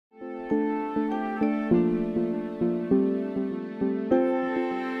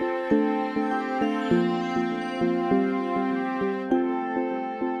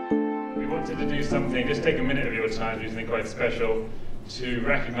something, just take a minute of your time, do something quite special to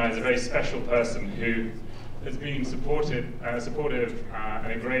recognize a very special person who has been supportive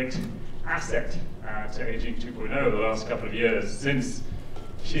and a great asset to Aging 2.0 the last couple of years. Since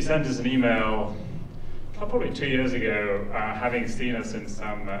she sent us an email probably 2 years ago, having seen us in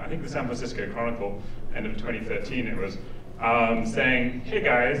I think the San Francisco Chronicle, end of 2013 it was, saying, hey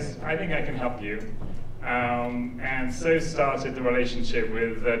guys, I think I can help you. And so started the relationship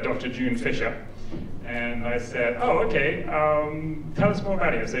with Dr. June Fisher. And I said, oh, okay, tell us more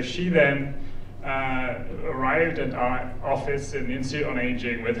about it. So she then arrived at our office in the Institute on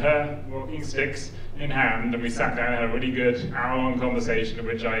Aging with her walking sticks in hand, and we sat down and had a really good hour-long conversation in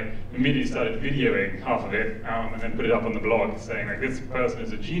which I immediately started videoing half of it and then put it up on the blog saying, like, this person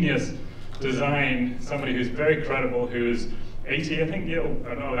is a genius design, somebody who's very credible, who's 80, I think.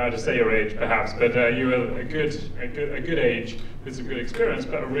 I'm not allowed to say your age, perhaps, but you are a good age with some good experience,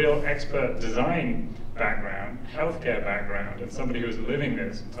 but a real expert design background, healthcare background, and somebody who was living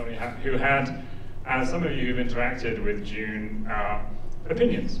this, and somebody who had, as some of you who've interacted with June,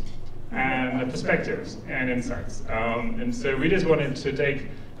 opinions and perspectives and insights. And so we just wanted to take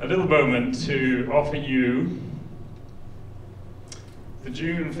a little moment to offer you the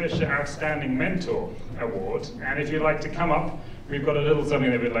June Fisher Outstanding Mentor Award. And if you'd like to come up, we've got a little something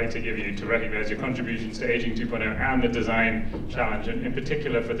that we'd like to give you to recognize your contributions to Aging 2.0 and the Design Challenge, and in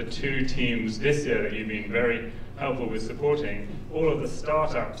particular for the two teams this year that you've been very helpful with supporting, all of the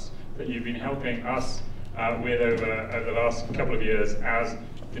startups that you've been helping us with over the last couple of years as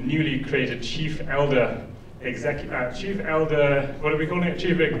the newly created Chief Elder what are we calling it?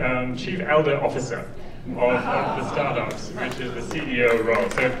 Chief Elder Officer of the startups, which is the CEO role.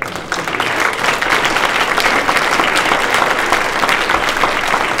 So,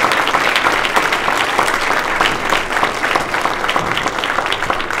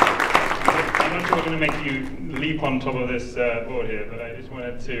 I'm not sure we're going to make you leap on top of this board here, but I just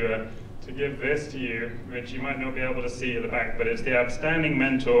wanted to give this to you, which you might not be able to see at the back, but it's the Outstanding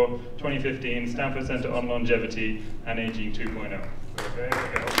Mentor 2015 Stanford Center on Longevity and Aging 2.0. So there we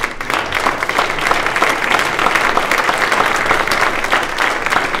go.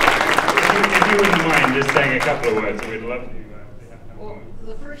 If you wouldn't mind just saying a couple of words, we'd love to. Well,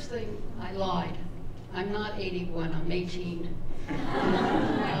 the first thing, I lied. I'm not 81, I'm 18.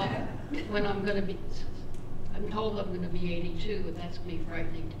 When I'm going to be, I'm told I'm going to be 82, and that's going to be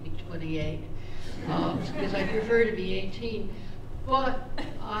frightening to be 28, because I prefer to be 18. But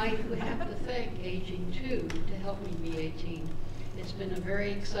I would have to thank Aging 2 to help me be 18. It's been a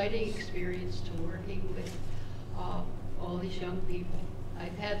very exciting experience to working with all these young people.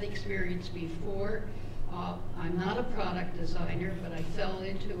 I've had the experience before. I'm not a product designer, but I fell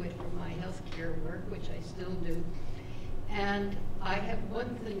into it for my healthcare work, which I still do. And I have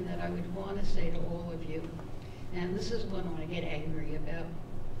one thing that I would want to say to all of you, and this is one I get angry about.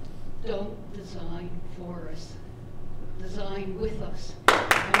 Don't design for us. Design with us.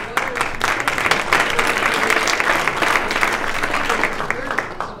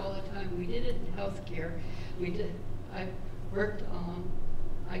 All the time. We did it in healthcare.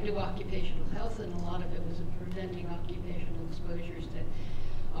 I do occupational health, and a lot of it was in preventing occupational exposures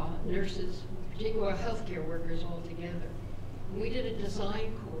to nurses, particularly healthcare workers altogether. We did a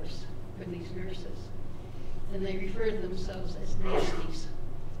design course for these nurses, and they referred themselves as nasties,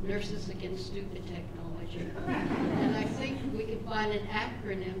 Nurses Against Stupid Technology. And I think we can find an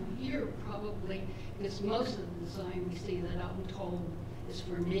acronym here probably, because most of the design we see that I'm told is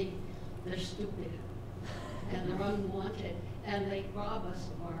for me. They're stupid, and they're unwanted, and they rob us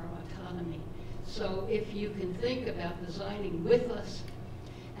of our autonomy. So if you can think about designing with us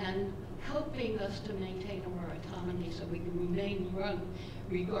and helping us to maintain our autonomy so we can remain young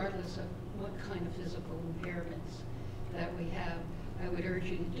regardless of what kind of physical impairments that we have, I would urge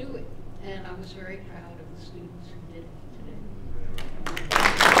you to do it. And I was very proud of the students who did it.